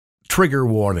Trigger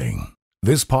warning.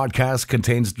 This podcast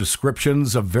contains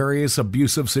descriptions of various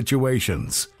abusive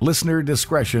situations. Listener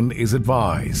discretion is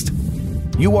advised.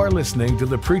 You are listening to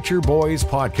the Preacher Boys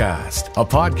Podcast, a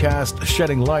podcast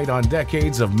shedding light on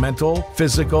decades of mental,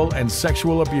 physical, and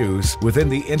sexual abuse within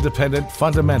the independent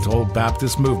fundamental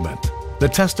Baptist movement. The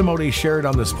testimonies shared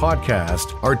on this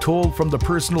podcast are told from the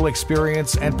personal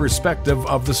experience and perspective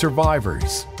of the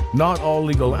survivors. Not all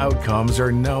legal outcomes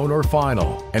are known or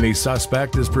final. Any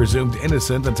suspect is presumed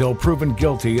innocent until proven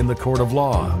guilty in the court of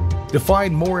law. To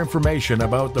find more information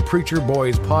about the Preacher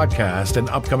Boys podcast and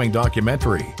upcoming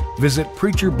documentary, visit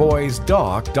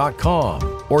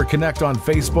preacherboysdoc.com or connect on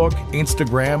Facebook,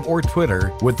 Instagram, or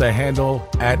Twitter with the handle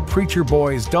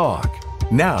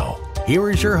 @preacherboysdoc. Now, here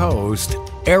is your host,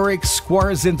 Eric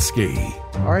Skwarczynski.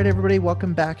 All right, everybody,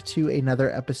 welcome back to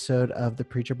another episode of the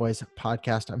Preacher Boys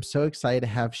podcast. I'm so excited to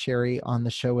have Sherri on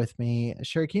the show with me.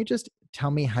 Sherri, can you just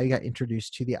tell me how you got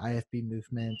introduced to the IFB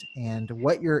movement and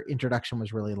what your introduction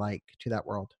was really like to that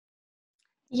world?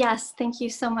 Yes, thank you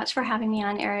so much for having me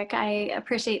on, Eric. I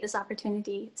appreciate this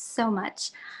opportunity so much.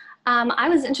 I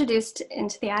was introduced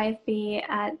into the IFB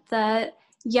at the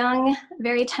young,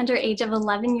 very tender age of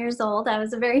 11 years old. I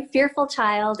was a very fearful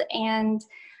child, and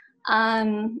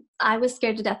I was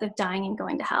scared to death of dying and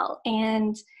going to hell.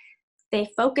 And they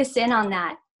focus in on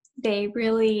that. They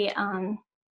really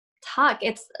talk.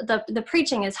 It's the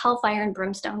preaching is hellfire and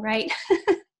brimstone, right?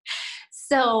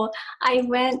 So I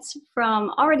went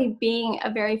from already being a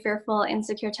very fearful,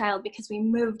 insecure child because we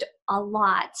moved a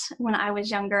lot when I was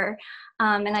younger,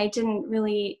 and I didn't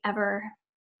really ever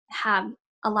have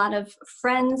a lot of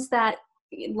friends that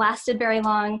lasted very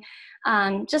long,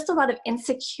 just a lot of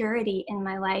insecurity in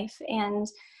my life. And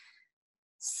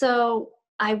so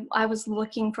I was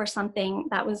looking for something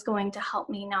that was going to help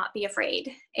me not be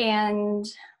afraid. And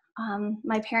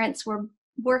my parents were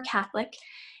Catholic,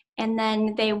 and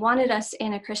then they wanted us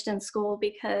in a Christian school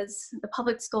because the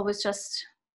public school was just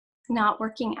not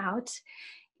working out.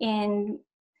 And,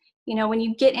 you know, when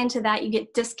you get into that, you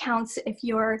get discounts if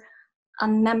you're a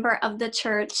member of the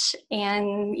church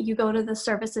and you go to the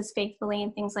services faithfully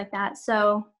and things like that.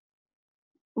 So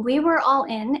we were all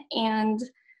in, and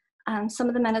some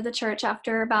of the men of the church,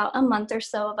 after about a month or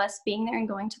so of us being there and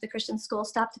going to the Christian school,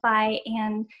 stopped by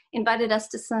and invited us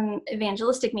to some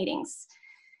evangelistic meetings.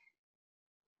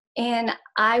 And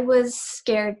I was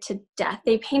scared to death.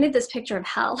 They painted this picture of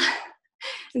hell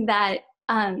that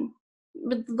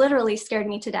literally scared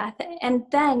me to death. And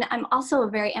then I'm also a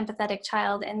very empathetic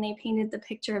child, and they painted the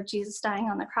picture of Jesus dying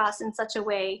on the cross in such a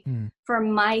way for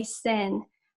my sin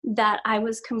that I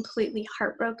was completely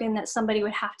heartbroken that somebody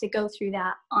would have to go through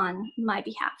that on my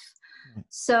behalf.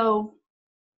 So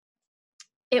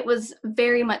it was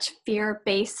very much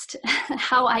fear-based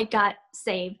how I got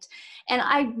saved. And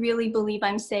I really believe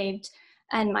I'm saved,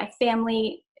 and my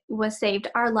family was saved.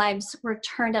 Our lives were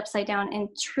turned upside down and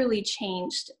truly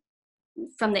changed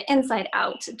from the inside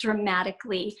out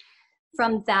dramatically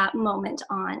from that moment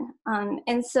on.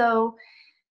 And so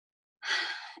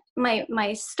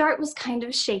my start was kind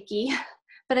of shaky,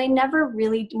 but I never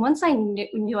really, once I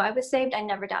knew I was saved, I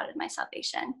never doubted my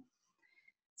salvation.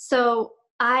 So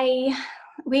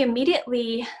we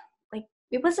immediately, like,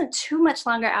 it wasn't too much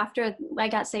longer after I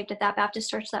got saved at that Baptist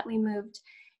church that we moved,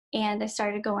 and I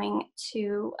started going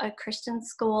to a Christian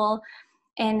school,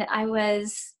 and I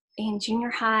was in junior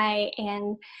high.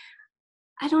 And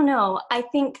I don't know, I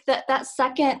think that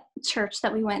second church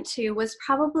that we went to was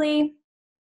probably,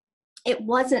 it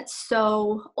wasn't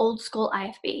so old school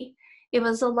IFB. It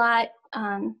was a lot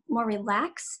more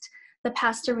relaxed. The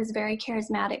pastor was very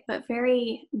charismatic, but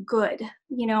very good,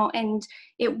 you know, and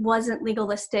it wasn't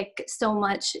legalistic so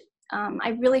much.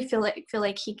 I really feel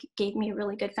like he gave me a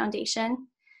really good foundation.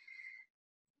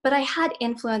 But I had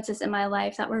influences in my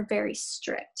life that were very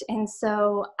strict. And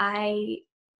so I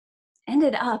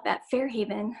ended up at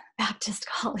Fairhaven Baptist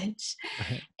College.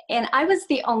 Right. And I was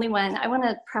the only one, I want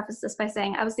to preface this by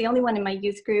saying I was the only one in my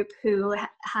youth group who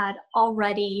had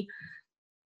already,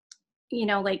 you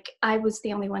know, like, I was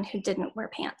the only one who didn't wear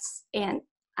pants. And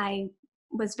I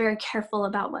was very careful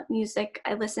about what music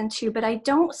I listened to, but I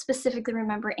don't specifically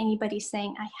remember anybody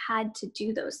saying I had to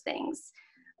do those things.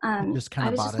 Just kind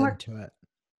of bought into it.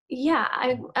 Yeah,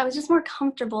 I was just more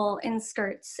comfortable in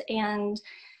skirts, and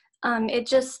it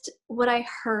just, what I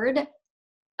heard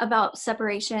about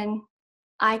separation,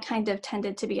 I kind of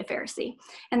tended to be a Pharisee.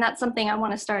 And that's something I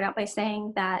want to start out by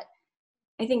saying, that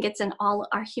I think it's in all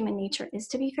our human nature is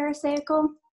to be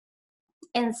Pharisaical.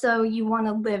 And so you want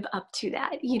to live up to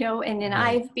that, you know, and in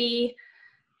IFB,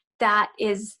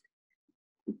 that's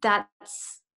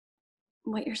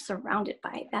what you're surrounded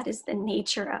by. That is the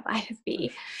nature of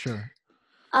IFB. Sure.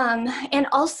 And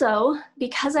also,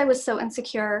 because I was so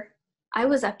insecure, I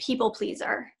was a people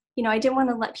pleaser. I didn't want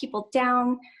to let people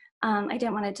down. I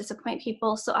didn't want to disappoint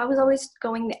people. So I was always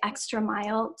going the extra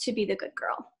mile to be the good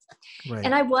girl. Right.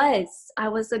 And I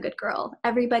was a good girl.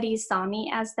 Everybody saw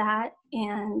me as that.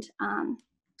 And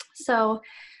so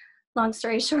long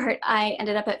story short, I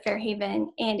ended up at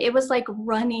Fairhaven, and it was like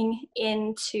running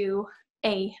into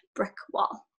a brick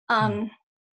wall.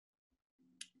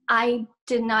 I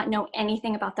did not know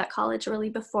anything about that college really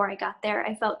before I got there.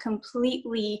 I felt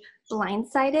completely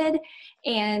blindsided,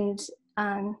 and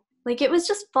like it was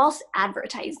just false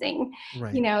advertising,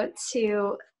 Right.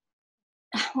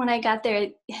 when I got there,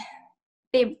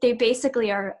 they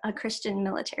basically are a Christian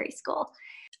military school.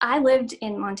 I lived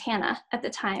in Montana at the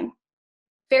time.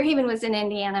 Fairhaven was in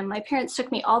Indiana. My parents took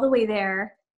me all the way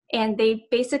there, and they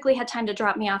basically had time to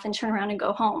drop me off and turn around and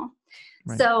go home.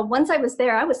 Right. So once I was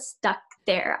there, I was stuck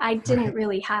there. I didn't Right.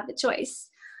 really have a choice.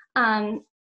 And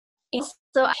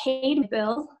so I paid my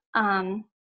bill,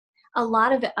 a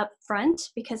lot of it up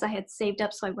front because I had saved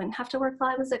up so I wouldn't have to work while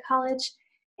I was at college.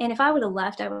 And if I would have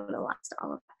left, I would have lost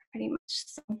all of that pretty much.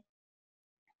 So,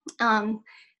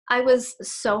 I was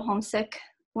so homesick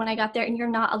when I got there, and you're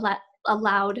not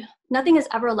allowed, nothing is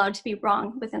ever allowed to be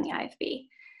wrong within the IFB.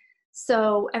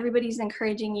 So everybody's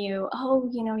encouraging you,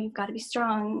 you've got to be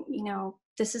strong,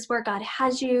 this is where God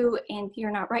has you, and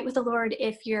you're not right with the Lord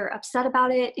if you're upset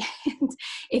about it. And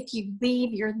if you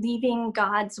leave, you're leaving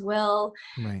God's will.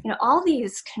 Right. All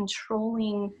these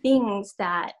controlling things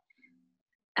that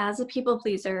as a people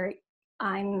pleaser,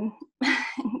 I'm,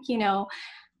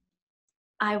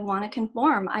 I want to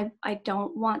conform. I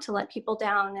don't want to let people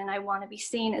down, and I want to be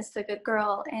seen as the good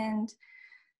girl. And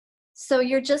so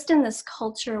you're just in this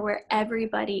culture where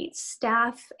everybody,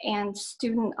 staff and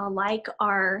student alike,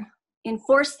 are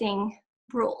enforcing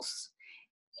rules,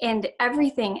 and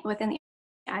everything within the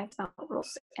IFL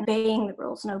rules, and obeying the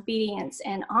rules and obedience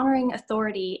and honoring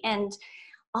authority. And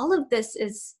all of this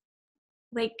is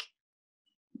like,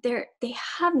 they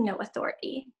have no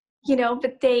authority,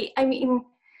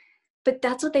 but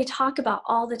that's what they talk about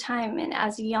all the time. And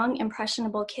as young,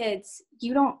 impressionable kids,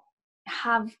 you don't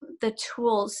have the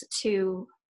tools to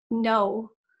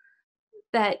know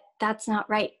that that's not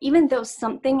right. Even though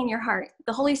something in your heart,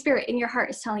 the Holy Spirit in your heart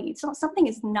is telling you something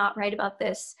is not right about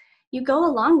this, you go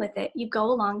along with it. You go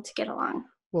along to get along.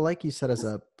 Well, like you said, as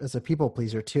a people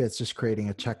pleaser too, it's just creating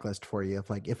a checklist for you of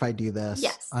like, if I do this,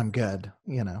 Yes. I'm good,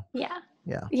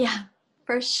 Yeah,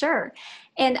 for sure.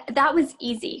 And that was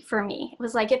easy for me. It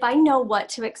was like, if I know what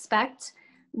to expect,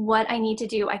 what I need to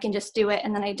do, I can just do it,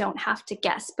 and then I don't have to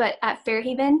guess. But at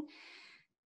Fairhaven,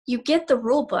 you get the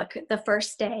rule book the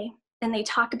first day, and they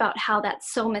talk about how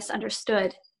that's so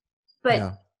misunderstood.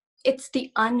 But it's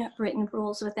the unwritten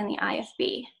rules within the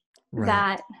IFB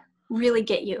that really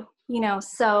get you,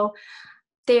 so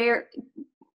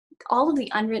all of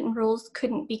the unwritten rules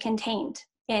couldn't be contained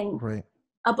in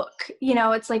a book.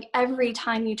 It's like every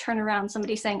time you turn around,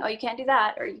 somebody's saying, oh, you can't do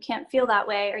that, or you can't feel that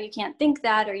way, or you can't think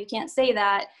that, or you can't say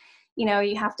that. You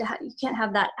can't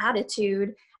have that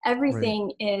attitude.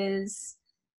 Everything is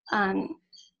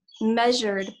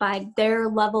measured by their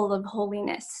level of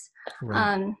holiness,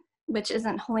 which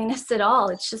isn't holiness at all.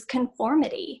 It's just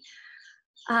conformity.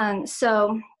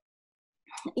 So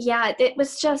yeah, it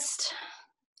was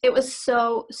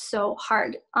so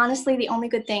hard. Honestly, the only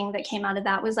good thing that came out of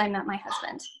that was I met my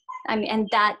husband. And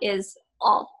that is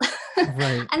all.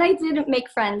 Right. And I didn't make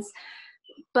friends,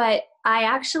 but I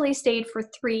actually stayed for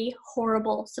 3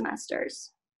 horrible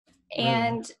semesters.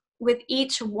 And with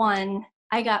each one,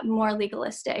 I got more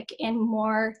legalistic and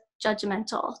more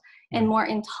judgmental and more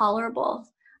intolerable.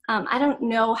 I don't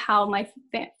know how my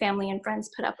family and friends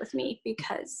put up with me,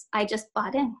 because I just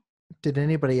bought in. Did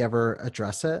anybody ever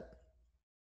address it?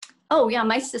 Oh yeah,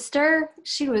 my sister,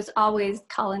 she was always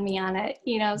calling me on it,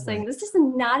 saying, this is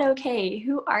not okay.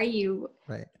 Who are you?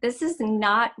 Right. This is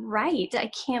not right. I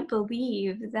can't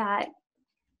believe that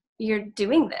you're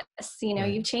doing this.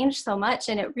 You've changed so much.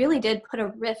 And it really did put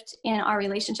a rift in our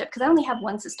relationship, because I only have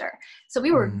one sister. So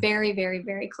we were very, very,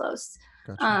 very close.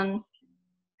 Gotcha.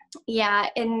 Yeah.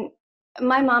 And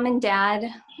my mom and dad,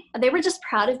 they were just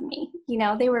proud of me.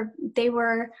 They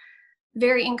were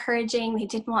very encouraging. They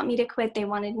didn't want me to quit. They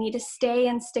wanted me to stay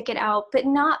and stick it out, but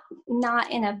not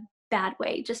in a bad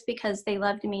way, just because they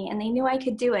loved me and they knew I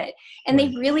could do it. And they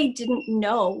really didn't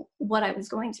know what I was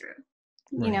going through,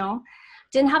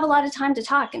 didn't have a lot of time to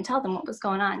talk and tell them what was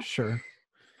going on. Sure.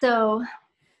 So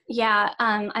yeah,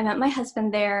 I met my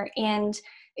husband there, and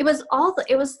it was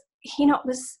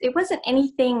it wasn't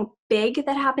anything big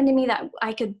that happened to me that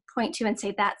I could point to and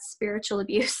say that's spiritual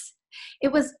abuse.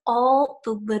 It was all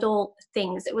the little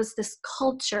things. It was this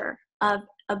culture of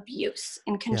abuse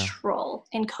and Yeah. control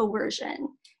and coercion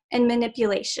and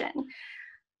manipulation.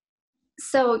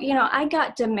 So, I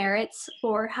got demerits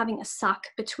for having a sock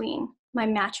between my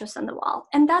mattress and the wall,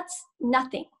 and that's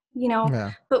nothing,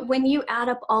 Yeah. but when you add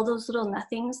up all those little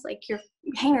nothings, like your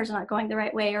hanger's not going the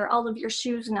right way or all of your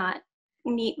shoes not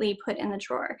neatly put in the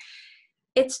drawer,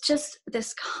 it's just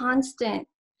this constant,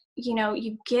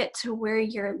 you get to where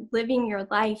you're living your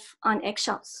life on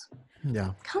eggshells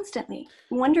Yeah. constantly,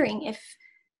 wondering if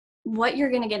what you're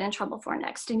going to get in trouble for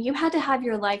next. And you had to have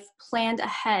your life planned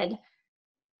ahead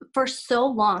for so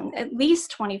long, at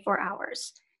least 24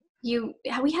 hours.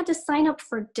 We had to sign up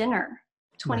for dinner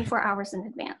 24 Right. hours in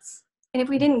advance. And if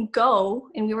we didn't go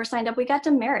and we were signed up, we got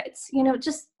demerits,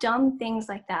 just dumb things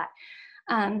like that.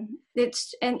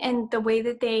 It's and the way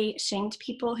that they shamed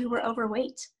people who were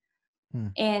overweight.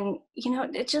 And,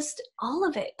 it just all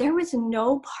of it. There was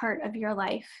no part of your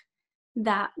life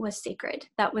that was sacred,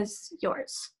 that was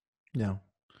yours. Yeah.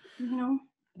 You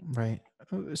Right.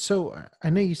 So I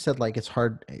know you said like it's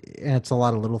hard and it's a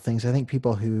lot of little things. I think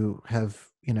people who have,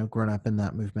 grown up in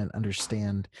that movement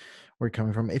understand where you're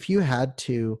coming from. If you had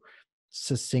to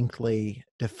succinctly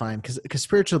define, because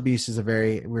spiritual abuse is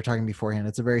we were talking beforehand,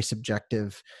 it's a very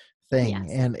subjective thing.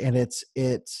 Yes. And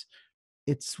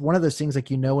it's one of those things like,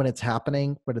 when it's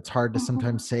happening, but it's hard to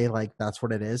sometimes say like, that's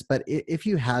what it is. But if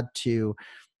you had to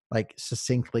like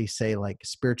succinctly say like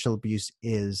spiritual abuse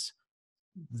is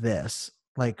this,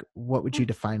 like, what would you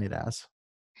define it as?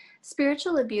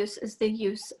 Spiritual abuse is the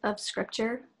use of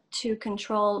scripture to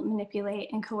control, manipulate,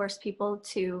 and coerce people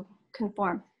to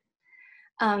conform.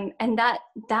 And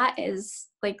that is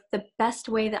like the best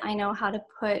way that I know how to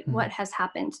put what has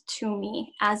happened to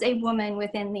me as a woman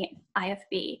within the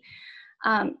IFB.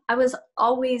 I was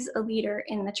always a leader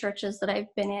in the churches that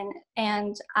I've been in,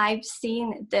 and I've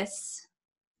seen this.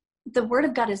 The word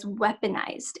of God is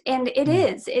weaponized, and it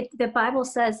is. The Bible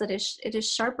says that it is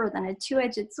sharper than a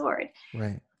two-edged sword.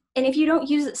 Right. And if you don't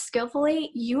use it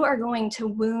skillfully, you are going to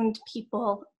wound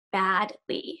people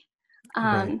badly.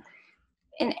 Right.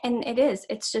 And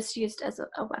it's just used as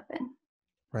a weapon.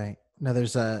 Right. Now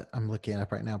I'm looking it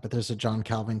up right now, but there's a John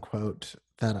Calvin quote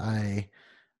that I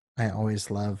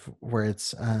always love where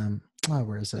it's,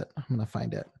 where is it? I'm going to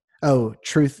find it. Oh,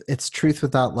 truth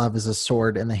without love is a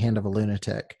sword in the hand of a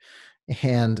lunatic.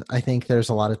 And I think there's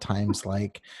a lot of times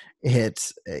like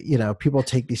it's, people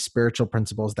take these spiritual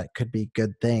principles that could be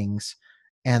good things.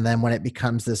 And then when it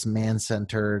becomes this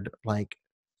man-centered, like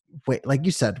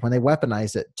you said, when they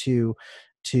weaponize it to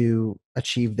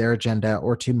achieve their agenda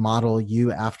or to model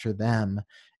you after them,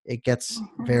 it gets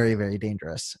very, very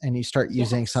dangerous. And you start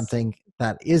using something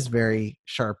that is very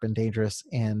sharp and dangerous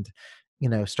and,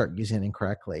 start using it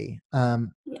incorrectly.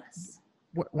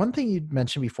 One thing you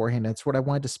mentioned beforehand, it's what I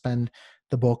wanted to spend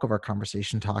the bulk of our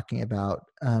conversation talking about,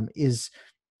 is,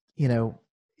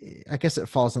 I guess it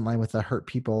falls in line with the hurt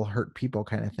people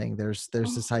kind of thing. There's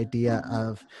this idea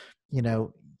of,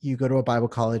 you go to a Bible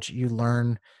college, you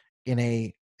learn in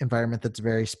a environment that's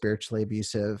very spiritually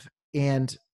abusive,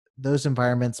 and those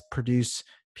environments produce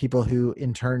people who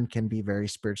in turn can be very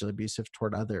spiritually abusive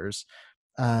toward others.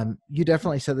 You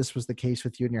definitely said this was the case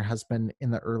with you and your husband in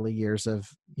the early years of,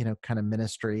 kind of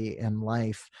ministry and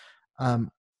life.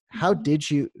 How did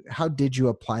you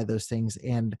apply those things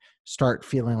and start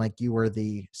feeling like you were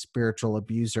the spiritual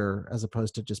abuser as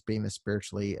opposed to just being the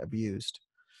spiritually abused?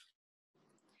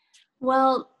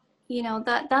 Well,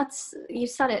 that's you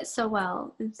said it so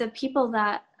well. The people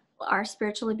that are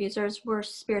spiritual abusers were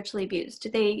spiritually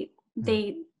abused.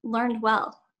 They learned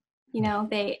well.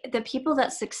 The people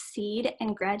that succeed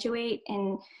and graduate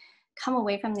and come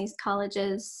away from these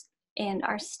colleges and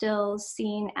are still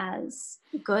seen as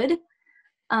good,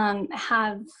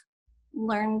 have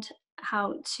learned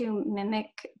how to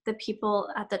mimic the people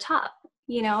at the top,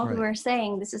 who are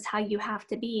saying this is how you have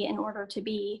to be in order to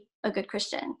be a good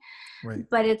Christian. Right.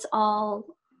 But it's all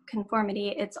conformity.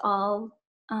 It's all,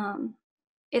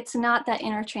 it's not that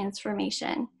inner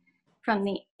transformation from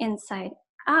the inside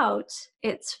out.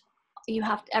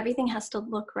 Everything has to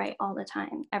look right all the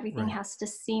time. Everything has to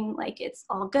seem like it's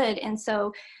all good. And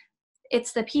so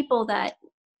it's the people that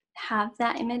have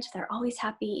that image, they're always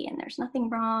happy and there's nothing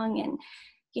wrong. And,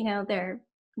 they're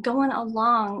going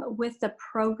along with the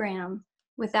program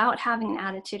without having an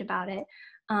attitude about it.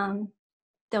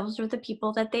 Those are the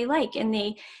people that they like. And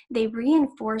they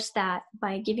reinforce that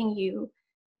by giving you,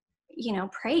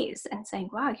 praise and saying,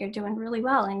 wow, you're doing really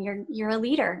well. And you're a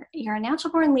leader, you're a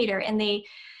natural born leader. And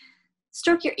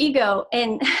stroke your ego.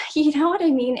 And you know what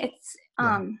I mean? It's,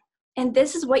 Yeah. and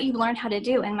this is what you learn how to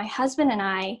do. And my husband and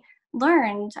I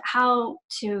learned how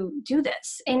to do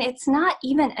this. And it's not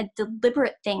even a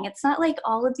deliberate thing. It's not like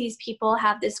all of these people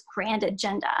have this grand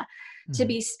agenda to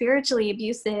be spiritually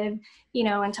abusive, you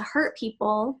know, and to hurt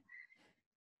people.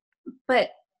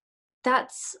 But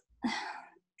that's,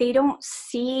 they don't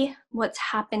see what's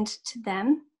happened to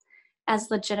them as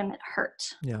legitimate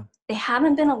hurt. Yeah. They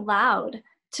haven't been allowed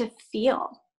to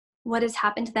feel what has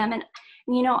happened to them. And,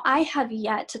 you know, I have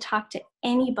yet to talk to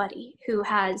anybody who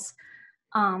has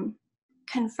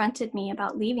confronted me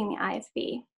about leaving the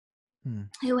IFB,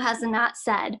 who has not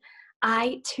said,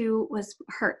 I too was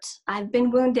hurt. I've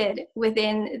been wounded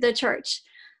within the church,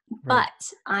 Right.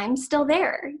 but I'm still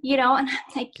there, you know? And I'm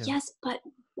like, Yeah. yes, but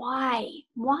why,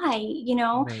 you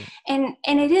know? Right. And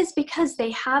it is because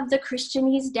they have the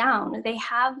Christianese down. They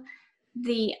have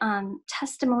the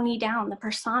testimony down, the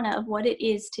persona of what it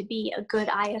is to be a good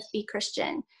IFB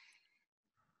Christian.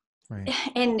 Right.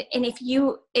 And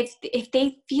if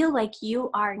they feel like you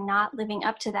are not living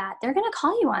up to that, they're going to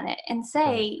call you on it and say,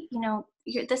 Right. you know,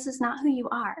 this is not who you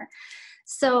are.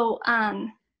 So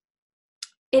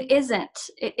it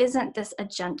isn't this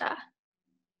agenda.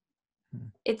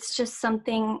 It's just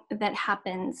something that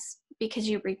happens because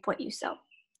you reap what you sow.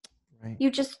 Right.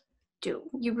 You just do.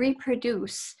 You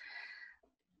reproduce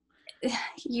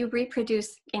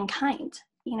in kind,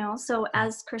 you know? So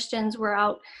as Christians, we're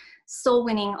out soul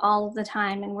winning all of the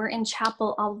time, and we're in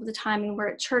chapel all of the time, and we're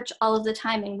at church all of the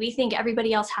time, and we think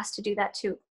everybody else has to do that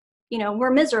too. You know,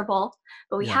 we're miserable,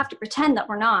 but we have to pretend that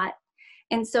we're not.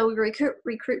 And so we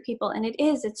recruit people, and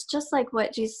it's just like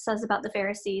what Jesus says about the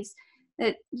Pharisees,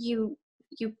 that you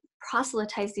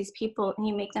proselytize these people and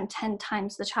you make them 10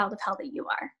 times the child of hell that you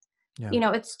are. Yeah. You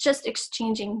know, it's just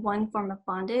exchanging one form of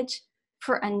bondage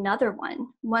for another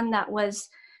one that was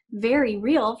very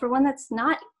real for one that's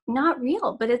not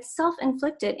real, but it's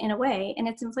self-inflicted in a way, and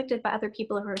it's inflicted by other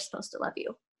people who are supposed to love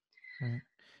you. Right.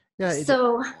 Yeah.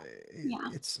 So, yeah.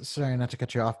 It's, sorry not to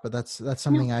cut you off, but that's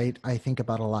something No. I think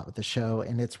about a lot with the show.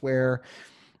 And it's where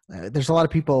there's a lot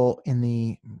of people in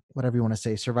the, whatever you want to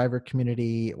say, survivor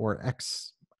community or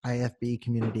ex-IFB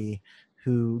community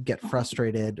who get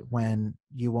frustrated when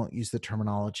you won't use the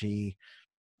terminology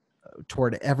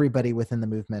toward everybody within the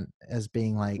movement as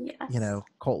being like, Yes. you know,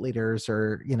 cult leaders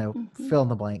or, you know, fill in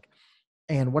the blank.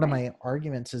 And one of my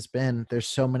arguments has been, there's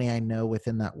so many I know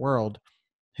within that world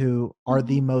who are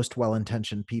the most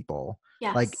well-intentioned people,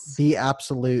 like Yes. the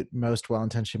absolute most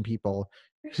well-intentioned people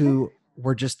For who sure.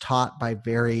 were just taught by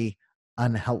very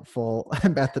unhelpful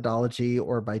methodology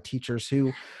or by teachers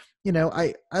who, you know,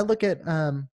 I look at,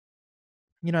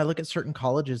 you know, I look at certain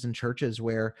colleges and churches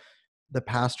where the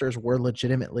pastors were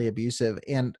legitimately abusive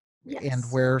and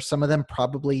Yes. where some of them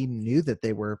probably knew that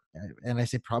they were, and I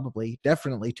say probably,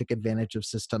 definitely took advantage of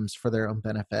systems for their own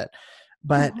benefit.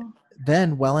 But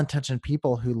then well-intentioned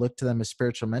people who look to them as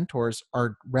spiritual mentors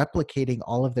are replicating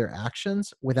all of their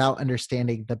actions without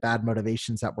understanding the bad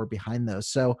motivations that were behind those.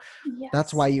 So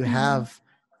that's why you have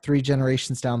 3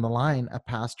 generations down the line, a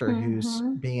pastor who's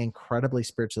being incredibly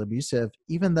spiritually abusive,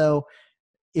 even though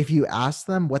if you ask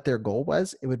them what their goal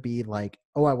was, it would be like,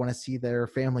 oh, I want to see their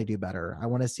family do better. I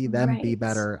want to see them be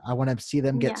better. I want to see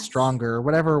them get stronger,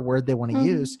 whatever word they want to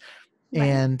use.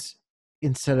 And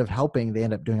instead of helping, they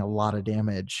end up doing a lot of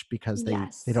damage because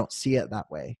they don't see it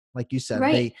that way. Like you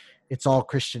said, it's all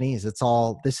Christianese. It's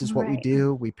all, this is what we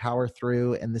do. We power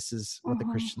through, and this is what the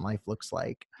Christian life looks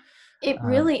like. It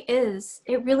really is.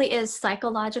 It really is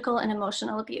psychological and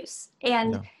emotional abuse.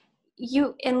 And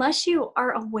you, unless you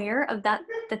are aware of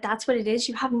that's what it is,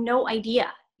 you have no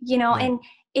idea, you know. And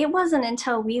it wasn't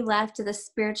until we left the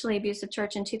spiritually abusive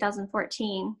church in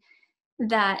 2014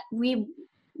 that we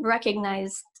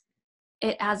recognized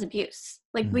it as abuse.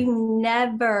 Like we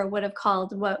never would have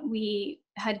called what we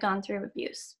had gone through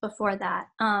abuse before that.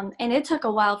 And it took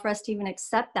a while for us to even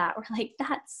accept that. We're like,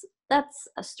 that's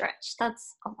a stretch.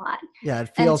 That's a lot. Yeah.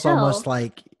 It feels almost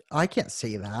like, I can't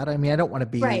say that. I mean, I don't want to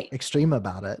be extreme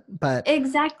about it, but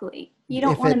exactly. You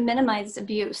don't want to minimize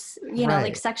abuse, you know,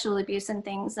 like sexual abuse and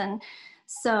things. And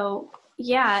so,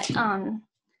 yeah,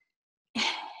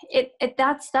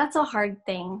 that's a hard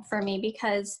thing for me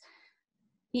because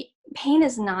pain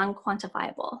is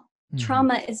non-quantifiable.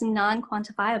 Trauma is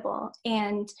non-quantifiable.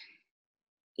 And,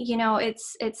 you know,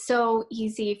 it's so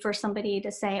easy for somebody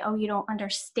to say, oh, you don't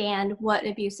understand what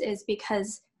abuse is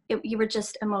because you were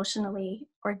just emotionally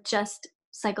or just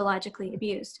psychologically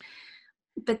abused.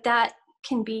 But that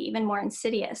can be even more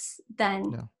insidious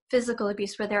than physical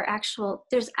abuse, where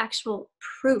there's actual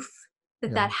proof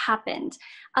that happened.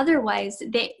 Otherwise,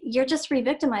 you're just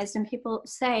re-victimized, and people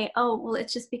say, oh, well,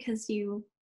 it's just because you're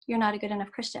not a good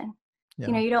enough Christian.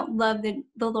 Yeah. You don't love the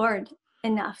Lord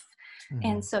enough. Mm-hmm.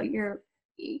 And so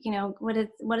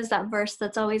what is that verse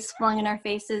that's always flung in our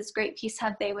faces? Great peace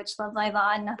have they which love thy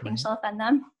law, and nothing shall offend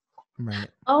them. Right.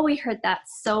 Oh, we heard that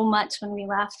so much when we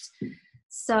left.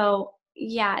 So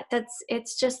yeah,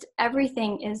 it's just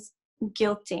everything is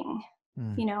guilting,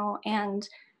 and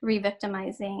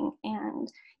re-victimizing,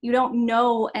 and you don't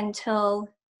know until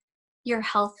your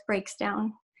health breaks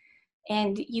down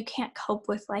and you can't cope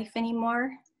with life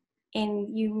anymore,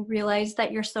 and you realize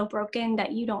that you're so broken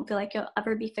that you don't feel like you'll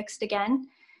ever be fixed again.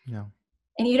 Yeah.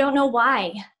 And you don't know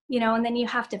why, and then you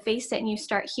have to face it, and you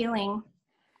start healing,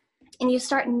 and you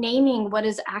start naming what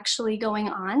is actually going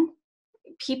on.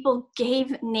 People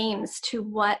gave names to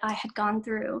what I had gone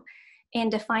through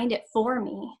and defined it for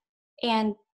me.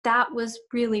 And that was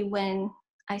really when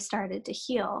I started to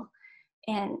heal.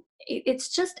 And it's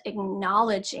just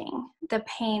acknowledging the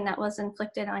pain that was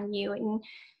inflicted on you. And,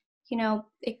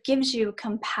 it gives you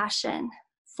compassion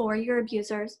for your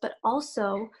abusers, but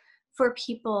also for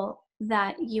people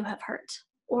that you have hurt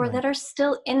or that are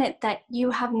still in it that you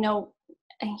have no,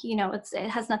 it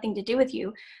has nothing to do with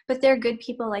you, but they're good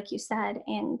people, like you said,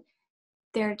 and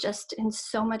they're just in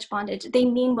so much bondage. They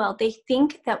mean well. They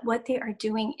think that what they are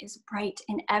doing is right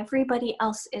and everybody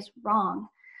else is wrong.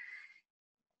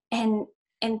 And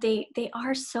they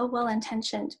are so well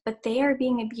intentioned, but they are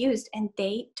being abused and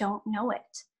they don't know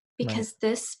it because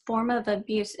this form of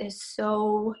abuse is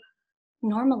so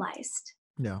normalized.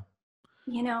 Yeah.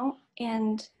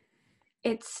 And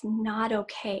it's not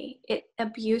okay.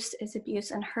 Abuse is abuse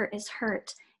and hurt is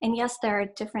hurt. And yes, there are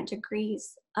different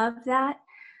degrees of that.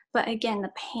 But again,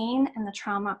 the pain and the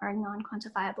trauma are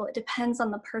non-quantifiable. It depends on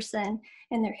the person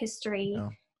and their history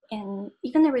and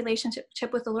even their relationship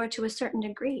with the Lord to a certain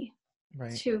degree,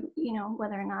 to,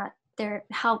 whether or not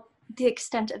the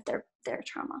extent of their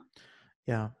trauma.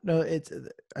 Yeah, no,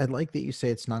 I like that you say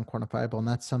it's non-quantifiable, and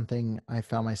that's something I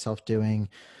found myself doing.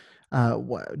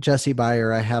 Jessie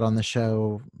Byer, I had on the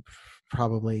show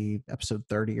probably episode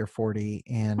 30 or 40.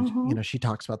 And, she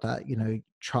talks about that,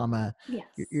 trauma,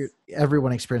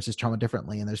 everyone experiences trauma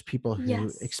differently. And there's people who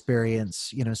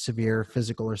experience, severe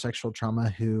physical or sexual trauma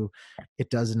who it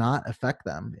does not affect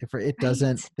them. If it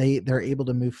doesn't, they're able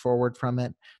to move forward from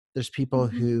it. There's people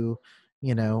who,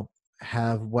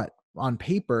 have what on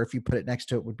paper, if you put it next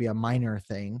to it, would be a minor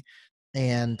thing.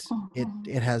 And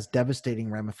it has devastating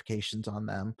ramifications on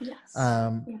them.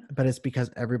 But it's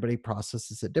because everybody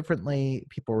processes it differently.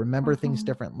 People remember things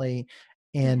differently.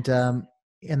 And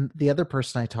and the other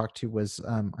person I talked to was,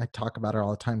 I talk about her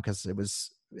all the time because it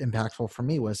was impactful for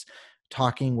me, was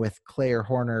talking with Claire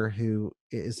Horner, who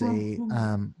is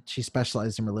she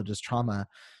specializes in religious trauma,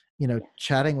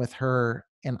 chatting with her.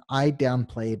 And I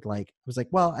downplayed, I was like,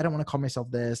 well, I don't want to call myself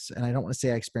this, and I don't want to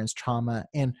say I experienced trauma.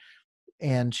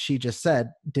 And she just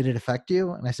said, did it affect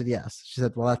you? And I said, yes. She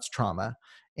said, well, that's trauma.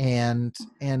 And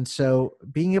so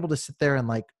being able to sit there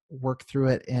and work through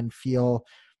it and feel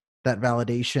that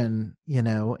validation,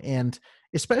 and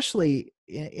especially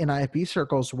in IFB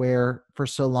circles where for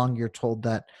so long you're told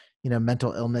that,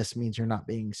 mental illness means you're not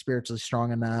being spiritually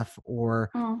strong enough,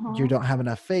 or you don't have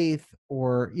enough faith,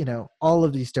 or, all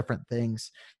of these different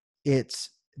things. It's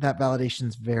that validation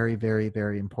is very, very,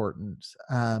 very important.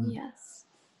 Yes.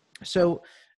 So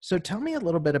tell me a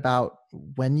little bit about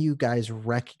when you guys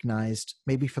recognized,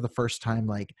 maybe for the first time,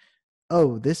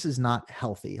 oh, this is not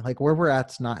healthy. Where we're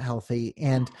at's not healthy.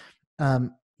 And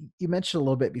you mentioned a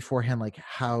little bit beforehand,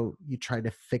 how you try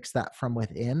to fix that from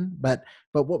within. But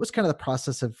what was kind of the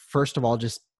process of, first of all,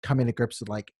 just coming to grips with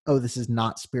oh, this is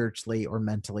not spiritually or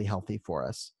mentally healthy for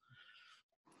us?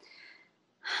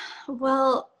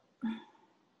 Well,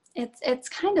 it's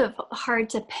kind of hard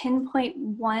to pinpoint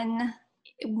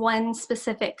one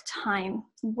specific time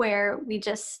where we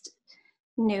just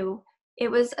knew. It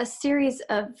was a series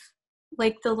of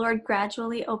the Lord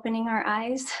gradually opening our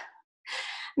eyes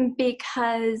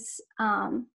because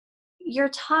you're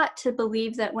taught to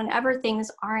believe that whenever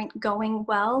things aren't going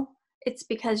well, it's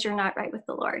because you're not right with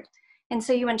the Lord. And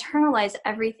so you internalize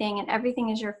everything and everything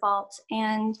is your fault.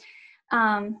 And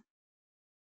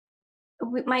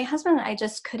my husband and I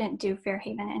just couldn't do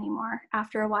Fairhaven anymore.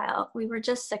 After a while, we were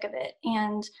just sick of it.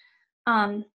 And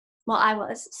I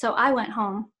was. So I went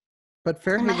home. But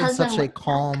Fairhaven's such a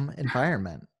calm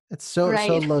environment. It's so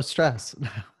low stress.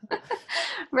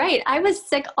 Right. I was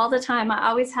sick all the time. I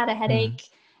always had a headache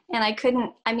and I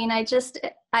couldn't,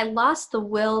 I lost the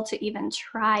will to even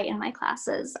try in my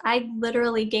classes. I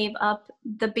literally gave up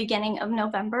the beginning of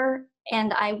November,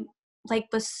 and I like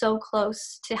was so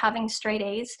close to having straight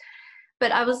A's,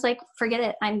 but I was like, forget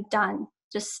it. I'm done.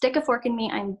 Just stick a fork in me.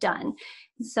 I'm done.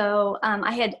 So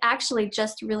I had actually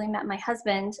just really met my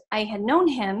husband. I had known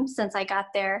him since I got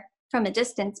there from a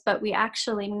distance, but we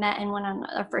actually met and went on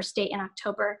our first date in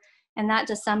October. And that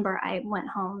December I went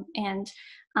home, and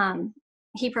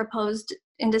he proposed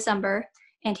in December,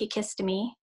 and he kissed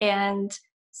me, and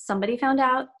somebody found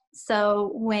out.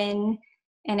 So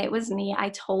and it was me, I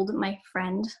told my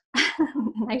friend,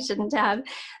 I shouldn't have.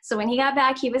 So when he got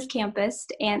back, he was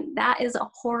campused, and that is a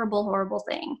horrible, horrible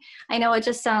thing. I know it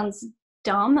just sounds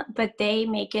dumb, but they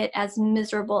make it as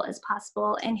miserable as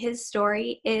possible. And his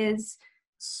story is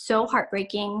so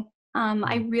heartbreaking.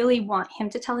 I really want him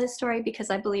to tell his story because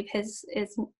I believe his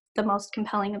is the most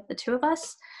compelling of the two of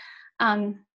us.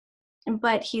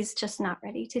 But he's just not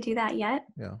ready to do that yet.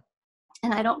 Yeah.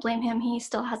 And I don't blame him. He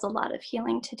still has a lot of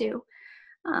healing to do.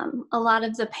 A lot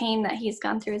of the pain that he's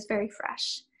gone through is very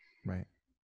fresh. Right.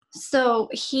 So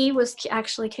he was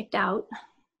actually kicked out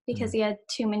because he had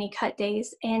too many cut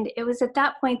days. And it was at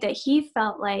that point that he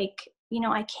felt like,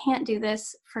 I can't do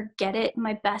this. Forget it.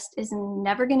 My best is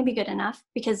never going to be good enough,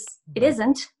 because it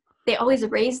isn't. They always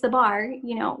raise the bar,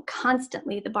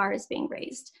 constantly the bar is being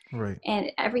raised. Right.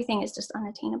 And everything is just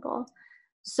unattainable.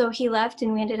 So he left,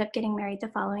 and we ended up getting married the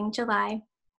following July.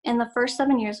 And the first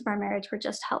 7 years of our marriage were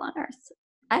just hell on earth.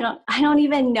 I don't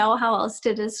even know how else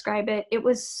to describe it. It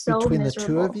was so Between miserable.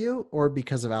 the two of you, or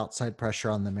because of outside pressure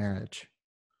on the marriage?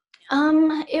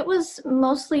 It was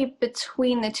mostly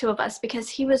between the two of us, because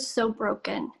he was so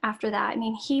broken after that. I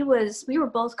mean, we were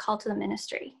both called to the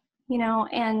ministry,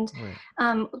 and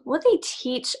right. What they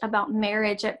teach about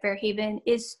marriage at Fairhaven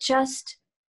is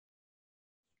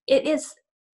it is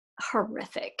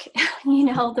horrific.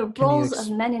 The roles of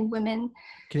men and women.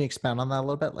 Can you expound on that a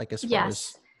little bit, like as far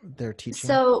as their teaching?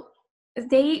 So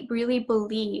they really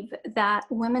believe that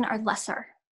women are lesser,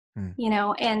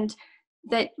 and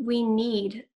that we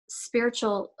need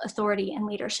spiritual authority and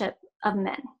leadership of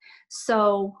men.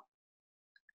 So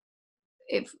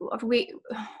if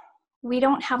we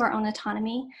don't have our own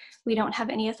autonomy, we don't have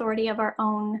any authority of our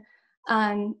own.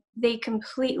 They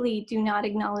completely do not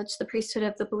acknowledge the priesthood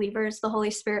of the believers, the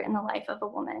Holy Spirit in the life of a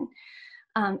woman.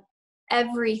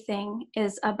 Everything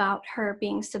is about her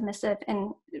being submissive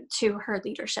and to her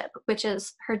leadership, which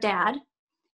is her dad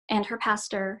and her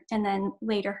pastor, and then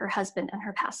later her husband and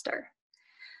her pastor.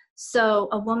 So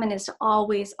a woman is to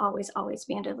always, always, always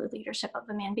be under the leadership of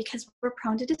a man, because we're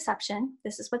prone to deception.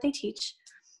 This is what they teach.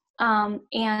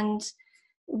 And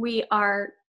we are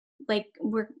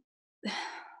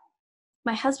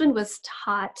my husband was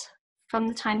taught from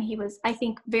the time he was, I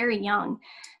think, very young,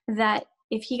 that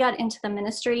if he got into the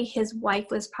ministry, his wife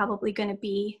was probably going to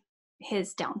be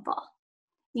his downfall.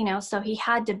 So he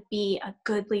had to be a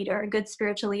good leader, a good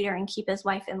spiritual leader, and keep his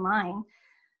wife in line,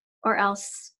 or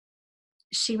else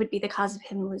she would be the cause of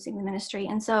him losing the ministry.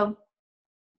 And so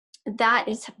that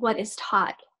is what is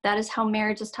taught. That is how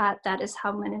marriage is taught. That is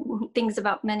how things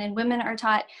about men and women are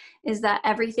taught, is that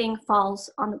everything falls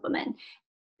on the woman.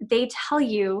 They tell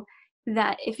you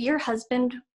that if your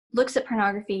husband looks at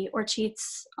pornography or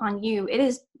cheats on you, it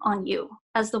is on you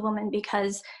as the woman,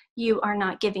 because you are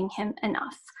not giving him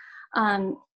enough.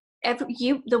 The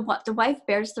wife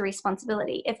bears the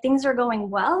responsibility. If things are going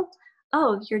well,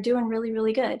 you're doing really,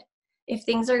 really good. If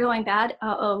things are going bad,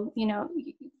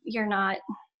 you're not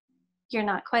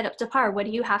quite up to par. What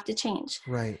do you have to change?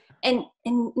 Right. And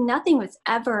nothing was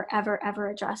ever, ever, ever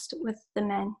addressed with the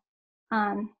men.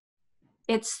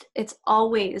 It's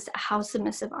always, how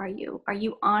submissive are you? Are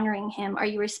you honoring him? Are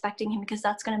you respecting him? Because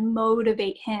that's going to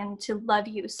motivate him to love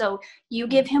you. So you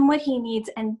give him what he needs,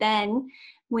 and then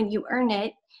when you earn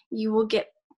it, you will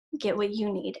get what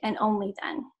you need, and only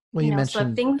then. Well, you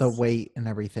mentioned the weight and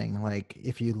everything. Like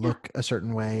if you look a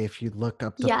certain way, if you look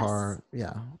up to par,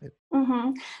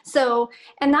 So,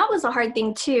 and that was a hard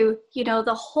thing too.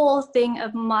 The whole thing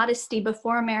of modesty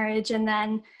before marriage, and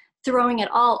then throwing it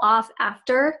all off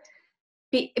after,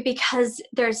 because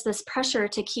there's this pressure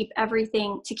to keep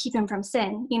him from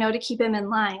sin, to keep him in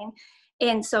line.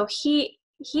 And so he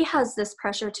has this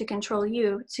pressure to control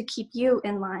you, to keep you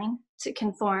in line, to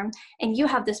conform, and you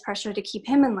have this pressure to keep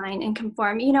him in line and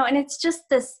conform, and it's just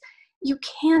this, you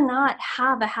cannot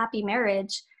have a happy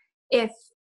marriage if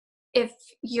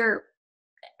you're,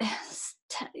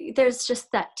 there's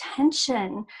just that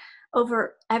tension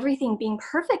over everything being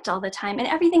perfect all the time. And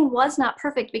everything was not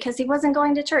perfect because he wasn't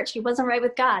going to church. He wasn't right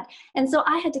with God. And so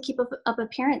I had to keep up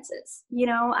appearances.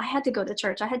 I had to go to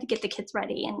church. I had to get the kids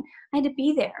ready, and I had to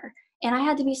be there, and I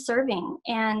had to be serving.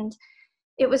 And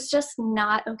it was just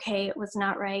not okay. It was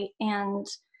not right. And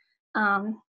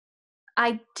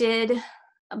I did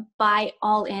buy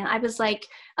all in. I was like,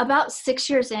 about 6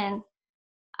 years in,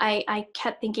 I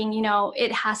kept thinking,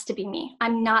 it has to be me.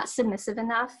 I'm not submissive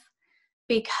enough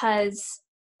because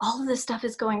all of this stuff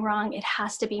is going wrong. It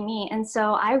has to be me. And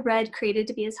so I read Created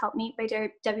to Be His Helpmeet by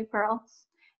Debbie Pearl,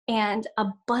 and a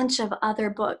bunch of other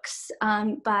books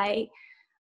by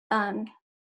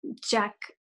Jack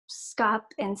Scopp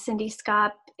and Cindy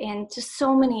Scopp, and just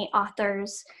so many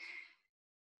authors.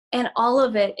 And all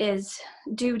of it is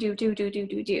do. You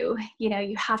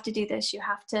have to do this. You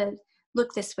have to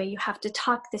look this way. You have to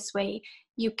talk this way.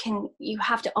 You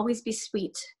have to always be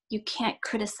sweet. You can't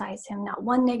criticize him. Not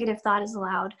one negative thought is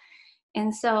allowed.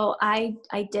 And so I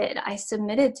did. I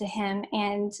submitted to him.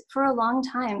 And for a long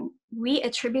time, we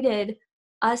attributed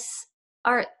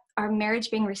our marriage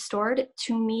being restored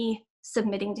to me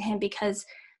submitting to him, because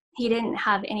he didn't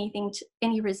have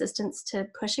any resistance to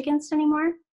push against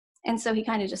anymore. And so he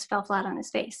kind of just fell flat on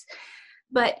his face.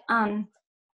 But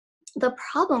the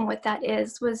problem with that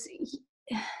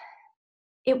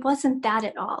it wasn't that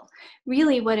at all.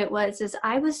 Really what it was is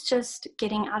I was just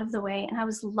getting out of the way, and I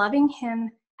was loving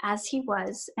him as he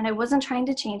was, and I wasn't trying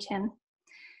to change him.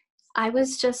 I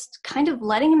was just kind of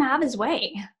letting him have his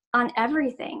way on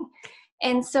everything.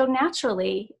 And so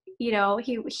naturally,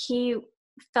 he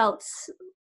felt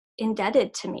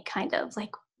indebted to me, kind of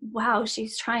like, wow,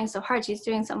 she's trying so hard. She's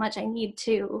doing so much. I need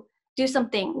to do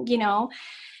something,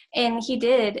 And he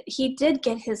did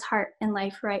get his heart and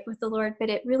life right with the Lord,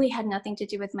 but it really had nothing to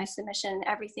do with my submission,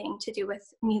 everything to do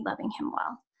with me loving him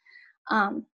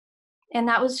well. And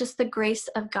that was just the grace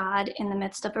of God in the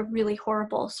midst of a really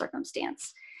horrible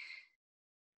circumstance.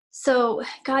 So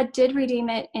God did redeem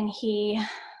it, and he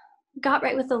got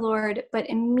right with the Lord, but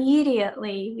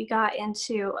immediately we got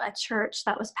into a church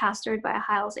that was pastored by a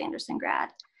Hyles Anderson grad.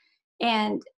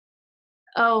 And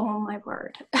oh my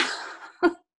word,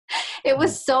 it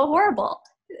was so horrible.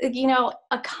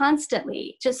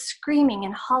 Constantly just screaming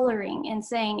and hollering and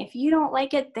saying, if you don't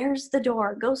like it, there's the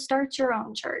door, go start your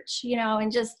own church,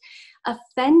 and just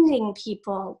offending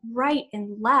people right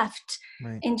and left,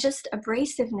 right. And just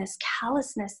abrasiveness,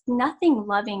 callousness, nothing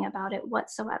loving about it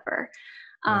whatsoever.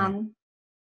 Right.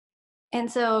 And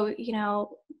so,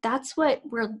 that's what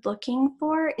we're looking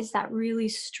for, is that really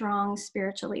strong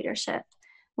spiritual leadership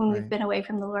when we've been away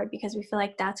from the Lord, because we feel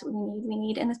like that's what we need. We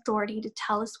need an authority to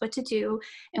tell us what to do,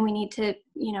 and we need to,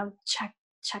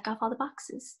 check off all the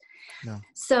boxes. No.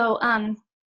 So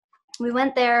we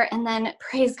went there, and then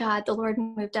praise God, the Lord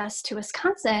moved us to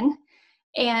Wisconsin,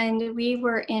 and we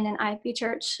were in an IFB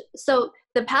church. So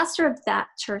the pastor of that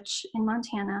church in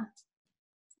Montana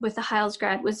with the Hyles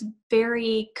grad was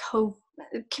very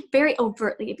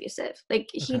overtly abusive. Like,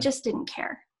 he just didn't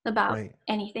care about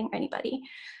anything or anybody.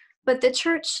 But the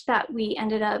church that we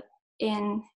ended up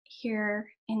in here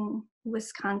in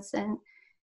Wisconsin,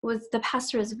 the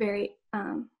pastor was very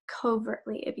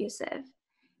covertly abusive,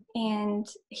 and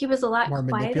he was a lot more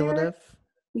quieter. Manipulative.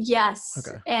 Yes,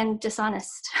 and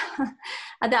dishonest.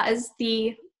 That is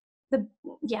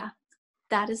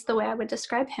that is the way I would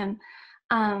describe him.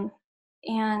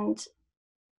 And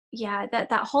yeah,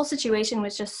 that whole situation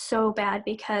was just so bad,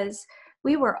 because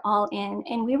we were all in,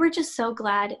 and we were just so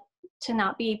glad to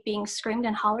not be being screamed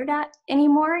and hollered at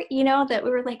anymore, that we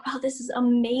were like, wow, this is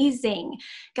amazing.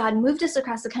 God moved us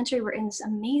across the country. We're in this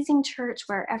amazing church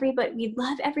where we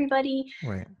love everybody.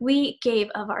 Right. We gave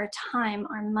of our time,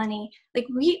 our money. Like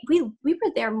we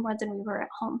were there more than we were at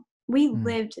home. We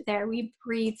lived there. We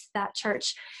breathed that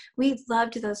church. We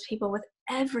loved those people with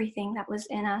everything that was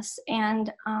in us.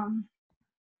 And,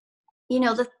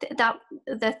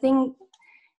 the thing,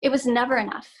 it was never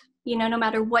enough. No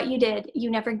matter what you did,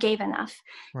 you never gave enough.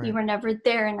 Right. You were never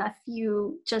there enough.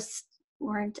 You just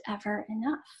weren't ever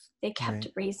enough. They kept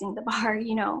raising the bar,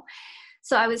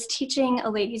 So I was teaching a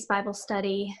ladies' Bible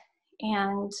study,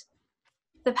 and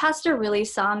the pastor really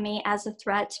saw me as a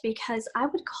threat, because I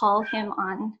would call him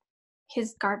on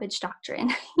his garbage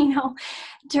doctrine.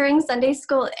 During Sunday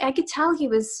school, I could tell he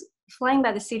was flying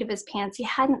by the seat of his pants. He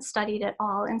hadn't studied at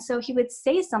all. And so he would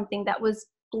say something that was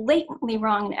blatantly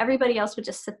wrong, and everybody else would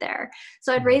just sit there.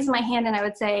 So I'd raise my hand and I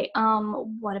would say,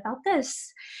 what about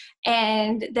this?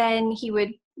 And then he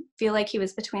would feel like he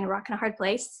was between a rock and a hard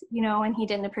place, and he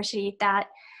didn't appreciate that.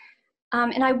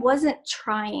 And I wasn't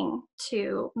trying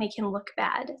to make him look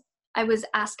bad. I was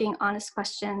asking honest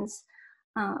questions.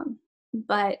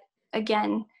 But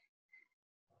again,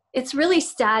 it's really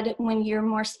sad when you're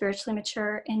more spiritually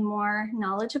mature and more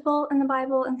knowledgeable in the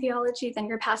Bible and theology than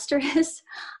your pastor is,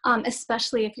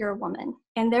 especially if you're a woman.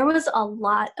 And there was a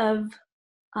lot of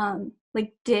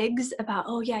digs about,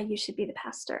 oh yeah, you should be the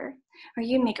pastor, or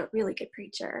you make a really good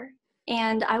preacher.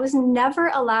 And I was never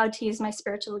allowed to use my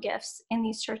spiritual gifts in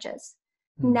these churches.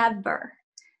 Never.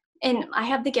 And I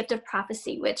have the gift of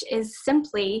prophecy, which is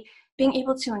simply being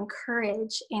able to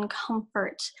encourage and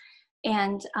comfort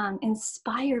and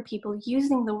inspire people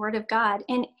using the word of God.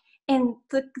 And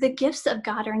the gifts of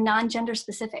God are non-gender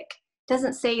specific. It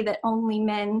doesn't say that only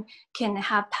men can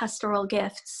have pastoral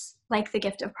gifts like the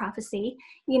gift of prophecy,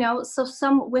 so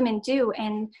some women do.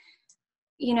 And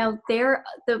they're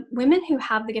the women who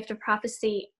have the gift of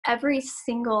prophecy. Every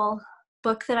single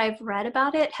book that I've read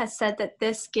about it has said that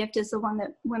this gift is the one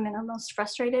that women are most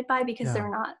frustrated by because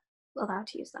they're not allowed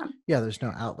to use them. Yeah, there's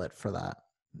no outlet for that.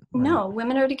 Right? No,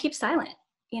 women are to keep silent,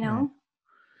 Right.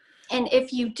 And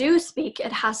if you do speak,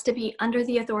 it has to be under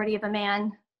the authority of a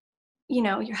man,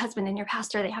 your husband and your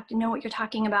pastor. They have to know what you're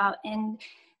talking about, and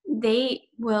they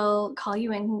will call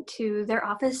you into their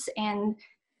office and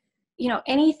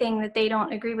anything that they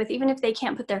don't agree with, even if they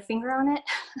can't put their finger on it,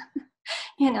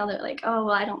 they're like, oh,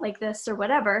 well, I don't like this or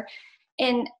whatever.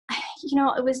 And,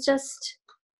 it was just,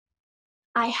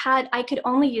 I could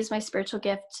only use my spiritual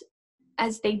gift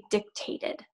as they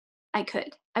dictated.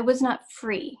 I was not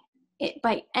free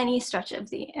by any stretch of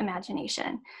the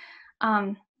imagination.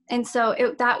 And so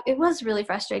it was really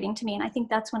frustrating to me. And I think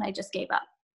that's when I just gave up.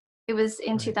 It was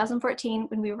in 2014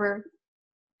 when we were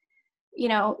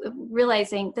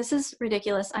realizing this is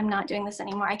ridiculous. I'm not doing this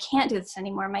anymore. I can't do this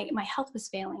anymore. My health was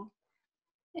failing.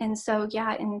 And so,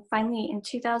 and finally in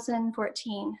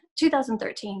 2013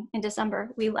 in December,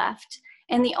 we left.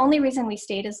 And the only reason we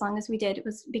stayed as long as we did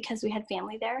was because we had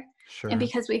family there. Sure. And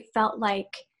because we felt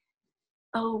like,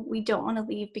 oh, we don't want to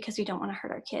leave because we don't want to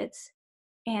hurt our kids.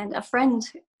 And a friend,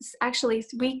 actually,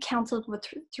 we counseled with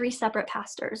 3 separate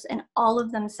pastors, and all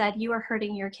of them said, you are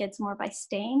hurting your kids more by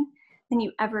staying than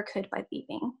you ever could by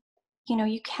leaving.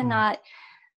 You cannot,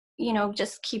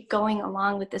 just keep going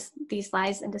along with these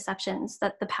lies and deceptions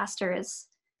that the pastor is,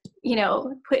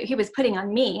 he was putting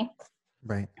on me.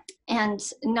 Right. And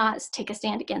not take a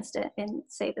stand against it and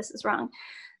say this is wrong.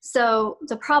 So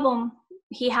the problem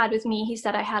he had with me, he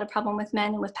said I had a problem with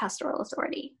men and with pastoral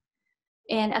authority.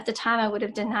 And at the time I would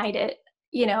have denied it,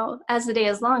 as the day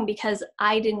is long, because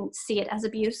I didn't see it as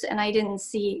abuse, and I didn't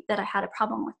see that I had a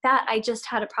problem with that. I just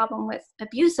had a problem with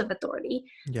abuse of authority,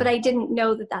 but I didn't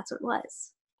know that that's what it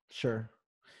was. Sure.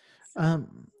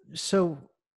 So,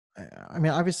 I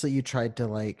mean, obviously you tried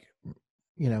to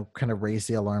kind of raise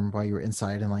the alarm while you were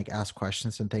inside and ask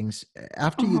questions and things.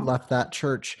 After you left that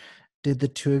church, did the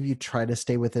two of you try to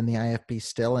stay within the IFB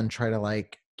still and try to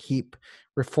keep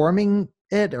reforming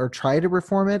it or try to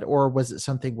reform it? Or was it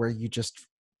something where you just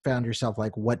found yourself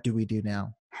what do we do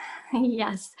now?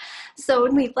 Yes. So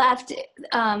when we left,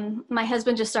 my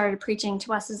husband just started preaching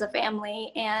to us as a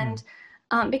family. And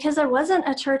because there wasn't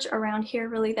a church around here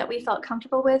really that we felt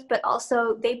comfortable with, but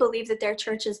also they believe that their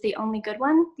church is the only good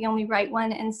one, the only right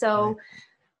one. And so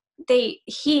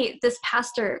this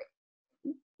pastor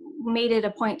made it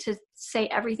a point to say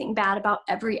everything bad about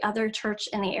every other church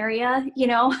in the area,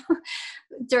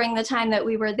 during the time that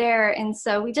we were there. And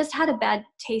so we just had a bad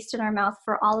taste in our mouth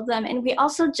for all of them. And we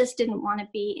also just didn't want to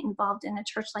be involved in a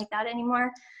church like that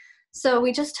anymore. So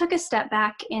we just took a step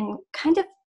back and kind of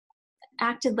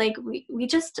acted like we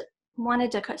just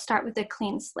wanted to start with a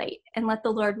clean slate and let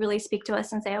the Lord really speak to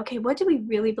us and say, okay, what do we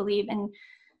really believe? And,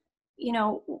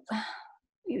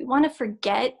 you want to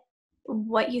forget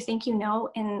what you think you know.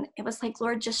 And it was like,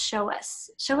 Lord, just show us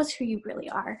who you really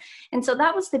are. And so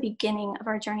that was the beginning of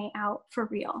our journey out for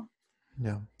real.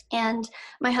 Yeah. And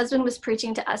my husband was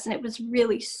preaching to us, and it was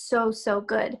really so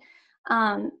good.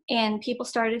 And people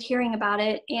started hearing about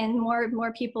it, and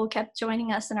more people kept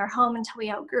joining us in our home until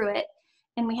we outgrew it.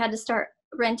 And we had to start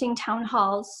renting town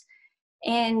halls.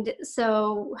 And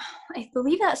so I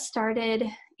believe that started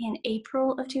in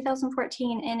April of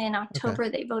 2014. And in October,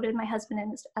 they voted my husband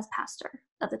in as pastor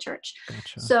of the church.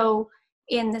 Gotcha. So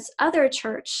in this other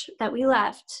church that we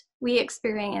left, we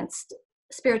experienced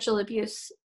spiritual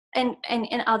abuse. And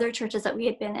in other churches that we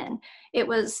had been in, it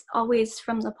was always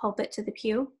from the pulpit to the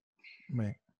pew.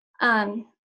 Right.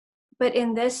 But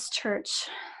in this church,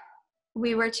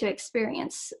 we were to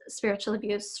experience spiritual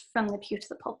abuse from the pew to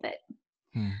the pulpit.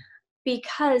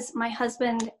 Because my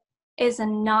husband is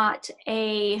not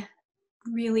a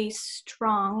really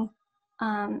strong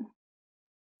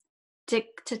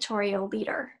dictatorial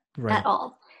leader at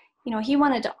all. He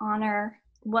wanted to honor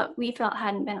what we felt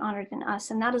hadn't been honored in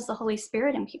us, and that is the Holy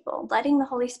Spirit in people, letting the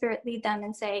Holy Spirit lead them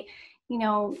and say, you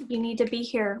need to be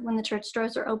here when the church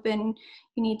doors are open.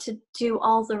 You need to do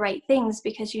all the right things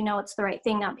because it's the right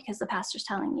thing, not because the pastor's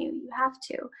telling you have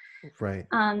to. Right.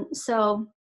 So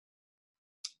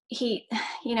he,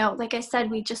 like I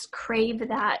said, we just crave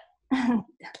that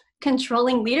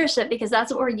controlling leadership, because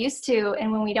that's what we're used to.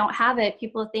 And when we don't have it,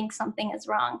 people think something is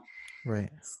wrong.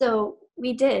 Right. So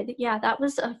we did. Yeah, that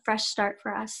was a fresh start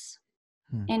for us.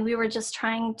 Hmm. And we were just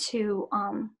trying to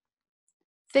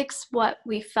fix what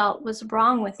we felt was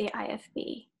wrong with the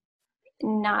IFB,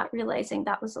 not realizing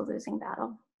that was a losing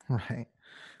battle. Right.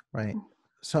 Right.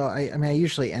 So I mean, I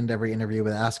usually end every interview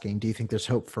with asking, do you think there's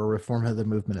hope for reform of the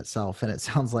movement itself? And it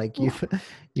sounds like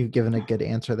you've given a good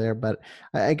answer there, but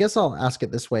I guess I'll ask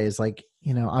it this way: is like,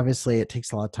 obviously it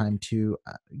takes a lot of time to,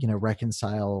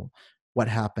 reconcile what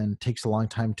happened. It takes a long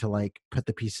time to like put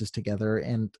the pieces together.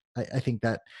 And I think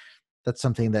that's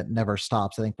something that never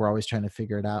stops. I think we're always trying to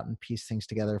figure it out and piece things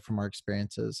together from our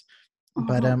experiences.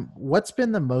 But what's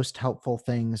been the most helpful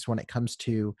things when it comes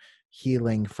to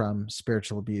healing from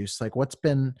spiritual abuse? Like, what's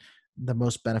been the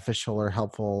most beneficial or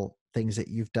helpful things that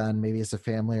you've done, maybe as a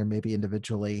family or maybe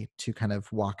individually, to kind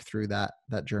of walk through that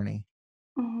journey?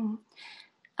 Mm-hmm.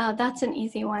 That's an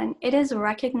easy one. It is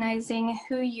recognizing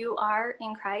who you are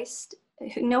in Christ,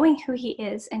 knowing who he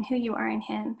is and who you are in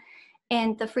him,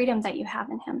 and the freedom that you have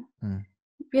in him.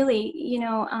 Really,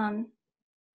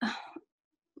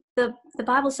 the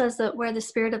Bible says that where the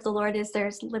Spirit of the Lord is,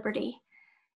 there's liberty.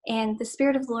 And the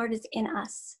Spirit of the Lord is in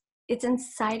us. It's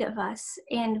inside of us,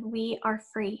 and we are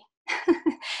free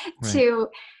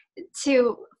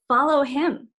to follow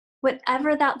him,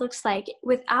 whatever that looks like,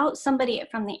 without somebody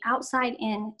from the outside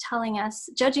in telling us,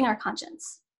 judging our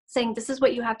conscience, saying, this is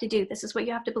what you have to do, this is what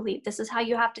you have to believe, this is how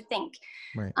you have to think.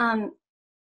 Right.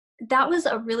 That was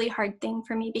a really hard thing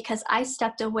for me, because I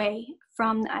stepped away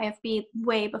from the IFB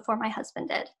way before my husband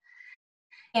did.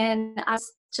 And I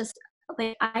was just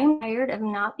like, I'm tired of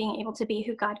not being able to be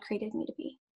who God created me to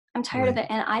be. I'm tired of it.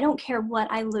 And I don't care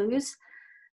what I lose.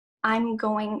 I'm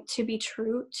going to be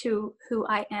true to who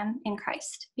I am in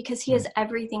Christ, because he is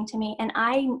everything to me. And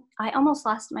I almost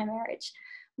lost my marriage.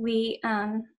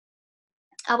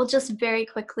 I will just very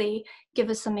quickly give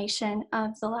a summation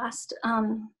of the last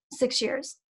 6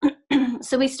 years.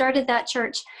 So we started that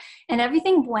church, and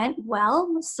everything went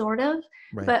well, sort of,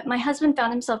 but my husband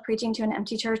found himself preaching to an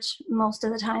empty church most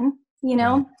of the time,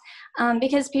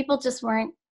 because people just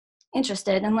weren't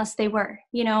interested unless they were,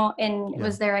 and it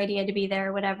was their idea to be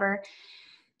there, whatever.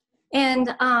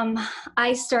 And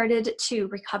I started to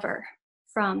recover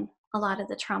from a lot of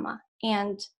the trauma,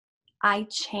 and I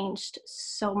changed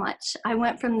so much. I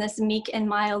went from this meek and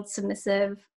mild,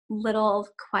 submissive, little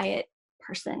quiet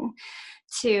person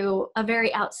to a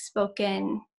very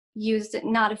outspoken,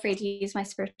 not afraid to use my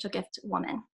spiritual gift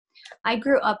woman. I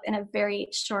grew up in a very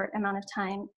short amount of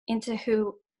time into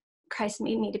who Christ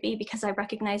made me to be, because I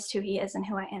recognized who he is and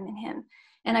who I am in him.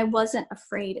 And I wasn't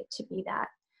afraid to be that.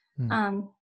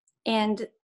 And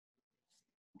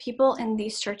people in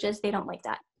these churches, they don't like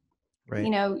that. Right.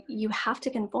 You have to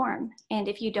conform. And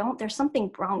if you don't, there's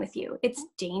something wrong with you. It's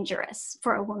dangerous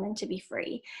for a woman to be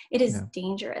free. It is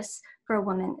dangerous for a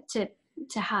woman to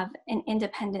have an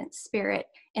independent spirit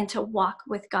and to walk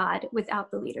with God without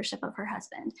the leadership of her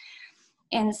husband.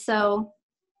 And so,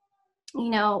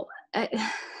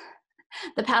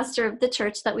 the pastor of the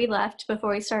church that we left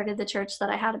before we started the church said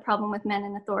I had a problem with men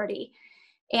in authority.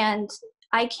 And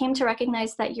I came to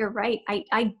recognize that you're right.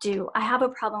 I do. I have a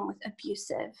problem with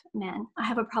abusive men. I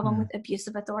have a problem with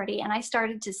abusive authority. And I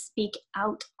started to speak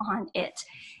out on it.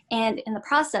 And in the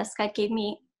process, God gave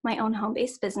me my own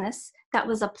home-based business that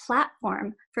was a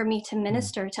platform for me to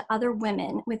minister to other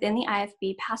women within the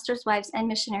IFB, pastors' wives and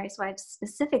missionaries' wives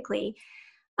specifically,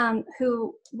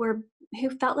 who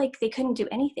felt like they couldn't do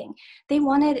anything. They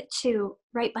wanted to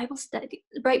write Bible study,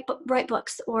 write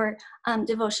books or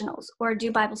devotionals or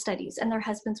do Bible studies, and their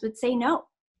husbands would say no.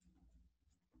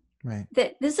 Right.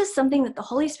 That this is something that the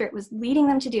Holy Spirit was leading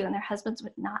them to do, and their husbands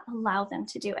would not allow them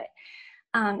to do it.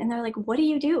 And they're like, "What do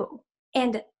you do?"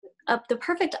 And the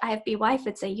perfect IFB wife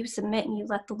would say, "You submit and you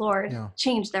let the Lord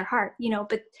change their heart."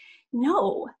 But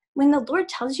no, when the Lord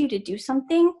tells you to do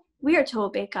something, we are to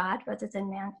obey God rather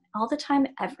than man all the time,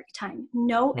 every time,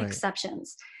 no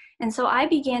exceptions. And so I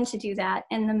began to do that.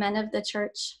 And the men of the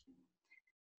church,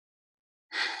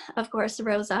 of course,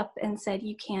 rose up and said,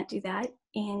 "You can't do that.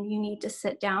 And you need to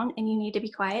sit down and you need to be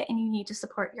quiet and you need to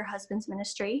support your husband's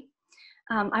ministry."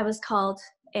 I was called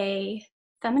a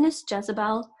feminist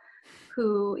Jezebel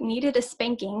who needed a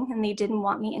spanking, and they didn't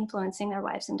want me influencing their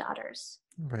wives and daughters.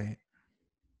 Right.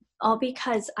 All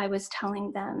because I was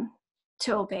telling them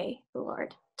to obey the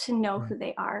Lord, to know who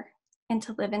they are, and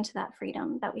to live into that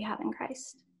freedom that we have in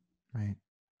Christ. Right.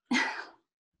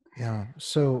 Yeah.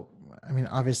 So, I mean,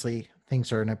 obviously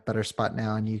things are in a better spot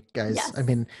now, and you guys, I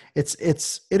mean, it's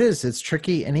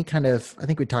tricky. Any kind of, I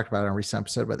think we talked about it on a recent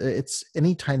episode, but it's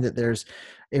any time that there's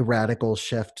a radical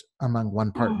shift among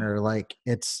one Mm. partner, like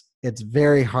it's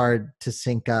very hard to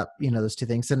sync up, those two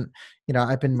things. And,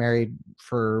 I've been married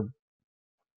for,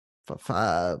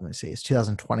 let me see, it's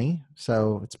 2020.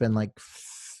 So it's been like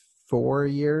 4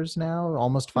 years now,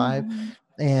 almost 5. Mhm.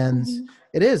 And Mhm.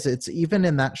 it's even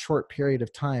in that short period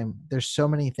of time, there's so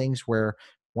many things where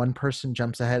one person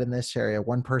jumps ahead in this area,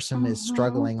 one person is Mhm.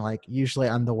 struggling. Like usually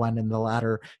I'm the one in the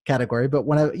latter category, but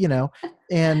when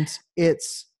and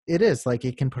it is like,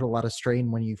 it can put a lot of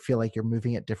strain when you feel like you're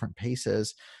moving at different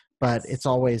paces, but Yes. it's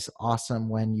always awesome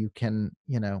when you can,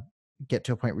 get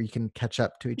to a point where you can catch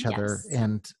up to each other Yes,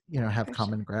 and, have for sure.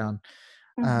 common ground.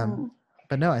 Um, Mhm.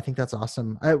 but no, I think that's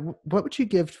awesome. What would you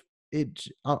give it?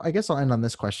 I guess I'll end on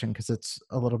this question because it's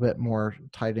a little bit more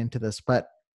tied into this. But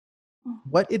Mhm.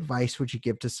 what advice would you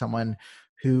give to someone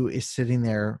who is sitting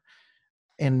there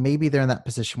and maybe they're in that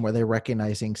position where they're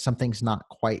recognizing something's not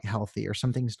quite healthy or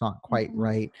something's not quite Mhm.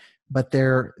 right, but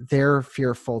they're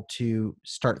fearful to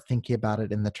start thinking about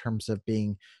it in the terms of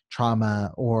being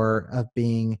trauma or of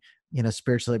being,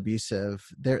 spiritually abusive.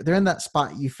 They're in that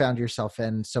spot you found yourself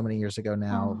in so many years ago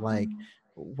now. Like, Mhm.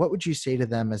 what would you say to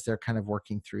them as they're kind of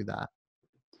working through that?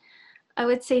 I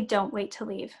would say don't wait to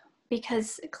leave,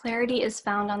 because clarity is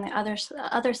found on the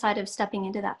other side of stepping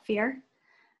into that fear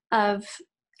of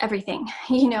everything.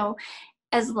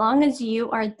 As long as you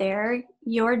are there,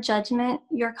 your judgment,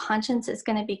 your conscience is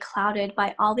going to be clouded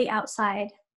by all the outside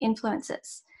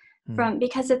influences. Hmm.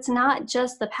 Because it's not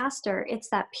just the pastor, it's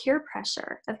that peer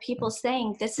pressure of people Yes. saying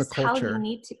It's this the is how you culture.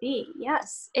 need to be.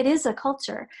 Yes, it is a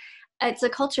culture. It's a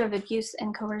culture of abuse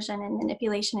and coercion and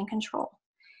manipulation and control.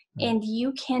 Right. And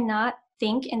you cannot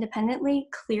think independently,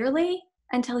 clearly,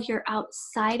 until you're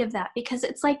outside of that, because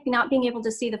it's like not being able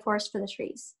to see the forest for the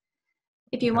trees.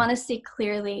 If you Okay. want to see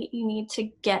clearly, you need to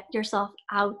get yourself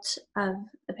out of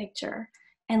the picture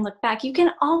and look back. You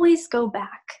can always go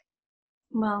back.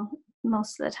 Well,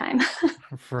 most of the time.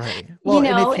 Right. Well,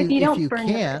 and if If you you if don't you burn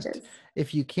the can't bridges.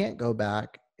 if you can't go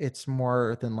back, it's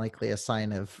more than likely a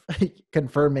sign of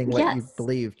confirming what you Yes.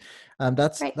 believed.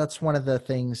 That's Right. that's one of the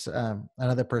things.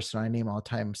 Another person I name all the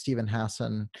time, Stephen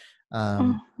Hassan.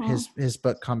 Hmm. His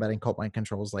book "Combating Cult Mind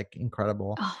Control" is like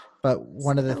incredible. Oh, But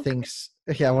one of the so good. things,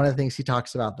 yeah, one of the things he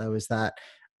talks about though is that,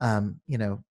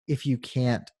 if you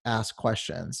can't ask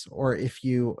questions, or if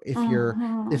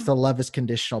Hmm. the love is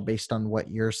conditional based on what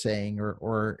you're saying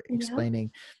or Yep.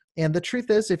 explaining. And the truth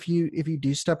is, if you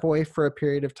do step away for a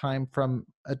period of time from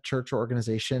a church or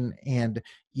organization and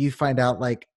you find out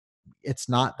like it's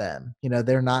not them,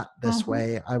 they're not this Hmm.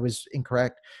 way, I was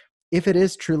incorrect. If it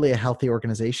is truly a healthy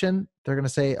organization, they're going to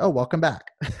say, "Oh, welcome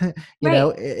back."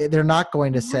 Right. They're not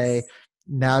going to say, Yes.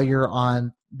 "Now you're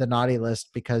on the naughty list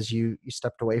because you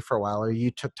stepped away for a while or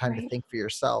you took time to Right. think for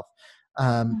yourself."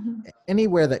 Um, Hmm.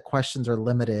 Anywhere that questions are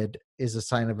limited is a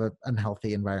sign of an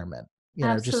unhealthy environment,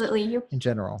 just Absolutely. in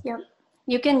general. Yep.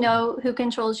 You can know who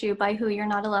controls you by who you're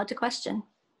not allowed to question.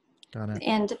 Got it.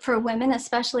 And for women,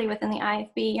 especially within the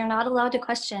IFB, you're not allowed to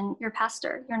question your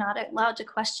pastor. You're not allowed to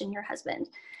question your husband.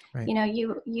 Right.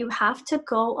 You have to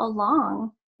go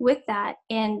along with that.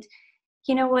 And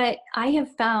you know what? I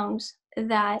have found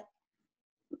that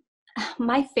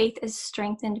my faith is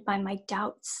strengthened by my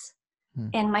doubts Hmm.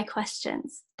 and my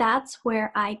questions. That's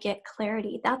where I get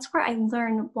clarity. That's where I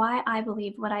learn why I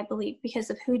believe what I believe, because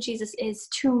of who Jesus is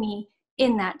to me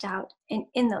in that doubt and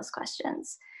in those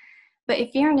questions. But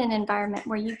if you're in an environment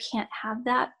where you can't have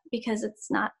that because it's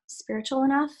not spiritual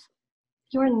enough,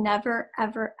 you're never,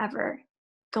 ever, ever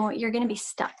you're going to be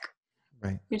stuck.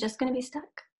 Right. You're just going to be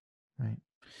stuck. Right.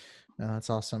 No, that's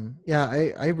awesome. Yeah,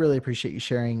 I really appreciate you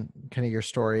sharing kind of your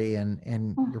story and your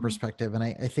Mm-hmm. perspective. And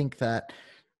I think that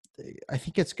I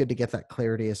think it's good to get that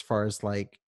clarity as far as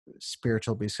like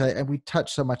spiritual abuse. And we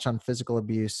touch so much on physical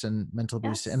abuse and mental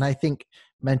abuse. And Yes. I think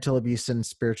mental abuse and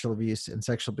spiritual abuse and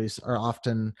sexual abuse are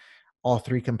often all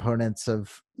three components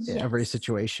of every Yes.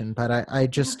 situation. But I Yeah.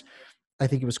 just, I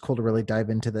think it was cool to really dive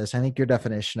into this. I think your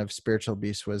definition of spiritual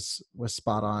abuse was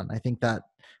spot on. I think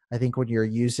when you're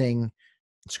using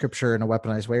scripture in a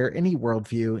weaponized way or any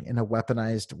worldview in a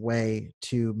weaponized way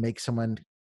to make someone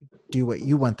do what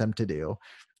you want them to do,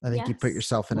 I think you put Yes.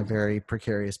 yourself in a very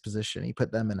precarious position. You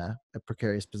put them in a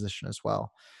precarious position as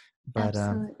well. But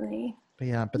Absolutely. but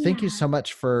yeah, but thank you Yeah. so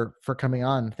much for coming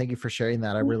on. Thank you for sharing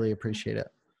that. I Yeah. really appreciate it.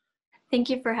 Thank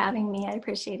you for having me. I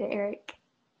appreciate it, Eric.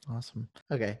 Awesome.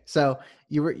 Okay. So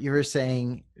you were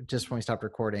saying just when we stopped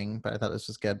recording, but I thought this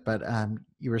was good. But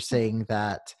you were saying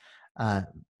that uh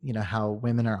how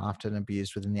women are often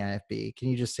abused within the IFB. Can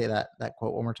you just say that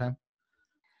quote one more time?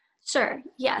 Sure.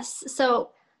 Yes.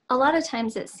 So a lot of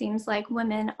times it seems like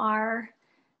women are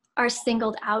are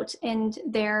singled out and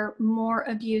they're more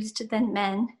abused than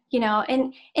men,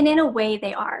 and in a way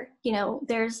they are,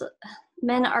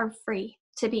 men are free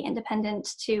to be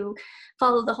independent, to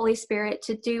follow the Holy Spirit,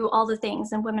 to do all the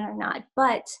things, and women are not.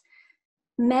 But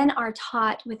men are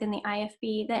taught within the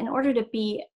IFB that in order to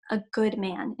be a good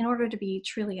man, in order to be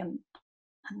truly a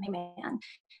man,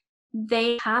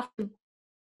 they have to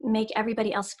make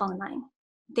everybody else fall in line.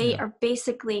 They are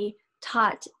basically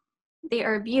taught, they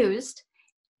are abused,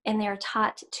 and they are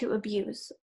taught to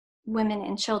abuse women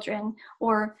and children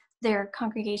or their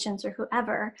congregations or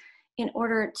whoever in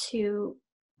order to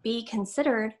be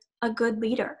considered a good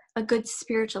leader, a good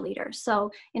spiritual leader. So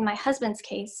in my husband's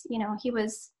case, he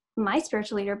was my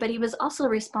spiritual leader, but he was also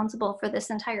responsible for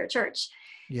this entire church.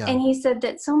 Yeah. And he said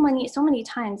that so many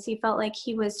times he felt like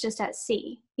he was just at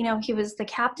sea. He was the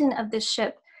captain of this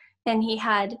ship, and he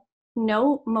had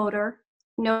no motor,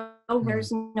 no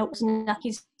oars, no nothing.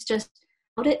 He's just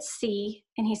out at sea,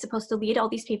 and he's supposed to lead all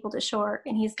these people to shore,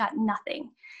 and he's got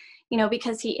nothing,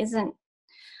 because he isn't,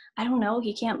 I don't know,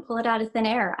 he can't pull it out of thin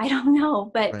air. I don't know,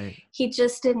 but he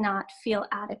just did not feel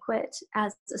adequate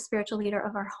as a spiritual leader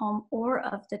of our home or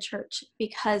of the church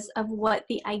because of what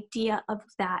the idea of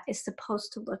that is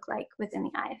supposed to look like within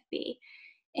the IFB.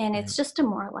 And it's just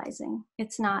demoralizing.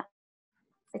 It's not,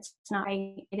 it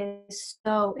is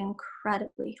so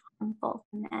incredibly harmful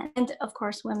for men. And of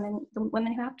course, women, the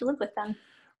women who have to live with them.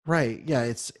 Right. Yeah.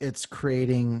 It's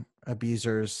creating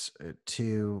abusers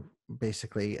to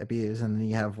basically abuse, and then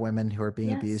you have women who are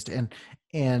being abused. And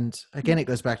again, it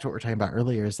goes back to what we were talking about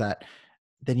earlier, is that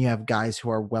then you have guys who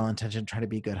are well-intentioned trying to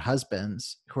be good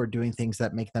husbands who are doing things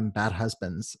that make them bad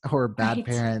husbands or bad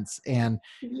parents. And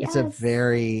it's a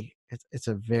very,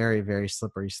 very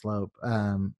slippery slope.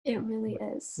 It really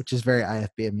is. Which is very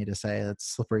IFB of me to say, it's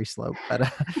slippery slope, but it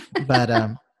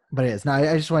is. No,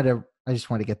 I just wanted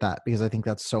to get that, because I think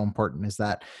that's so important, is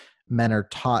that men are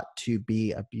taught to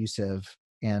be abusive,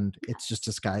 and it's just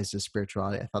disguised as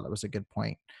spirituality. I thought that was a good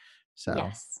point.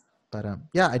 So, but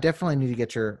I definitely need to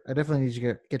get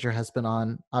your husband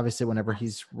on, obviously, whenever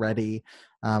he's ready.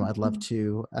 I'd love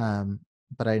to,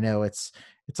 but I know it's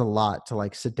a lot to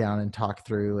like sit down and talk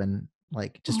through and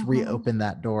like just reopen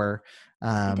that door.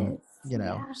 So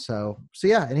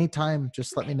yeah, anytime,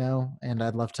 just let me know, and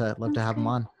I'd love to have him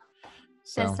on.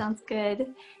 So. That sounds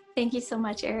good. Thank you so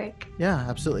much, Eric. Yeah,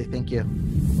 absolutely. Thank you.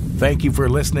 Thank you for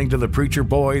listening to the Preacher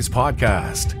Boys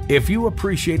podcast. If you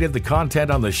appreciated the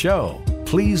content on the show,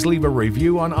 please leave a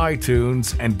review on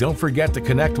iTunes, and don't forget to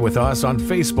connect with us on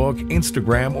Facebook,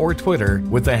 Instagram, or Twitter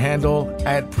with the handle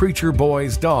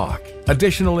 @PreacherBoysDoc.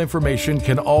 Additional information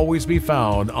can always be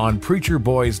found on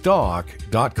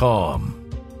PreacherBoysDoc.com.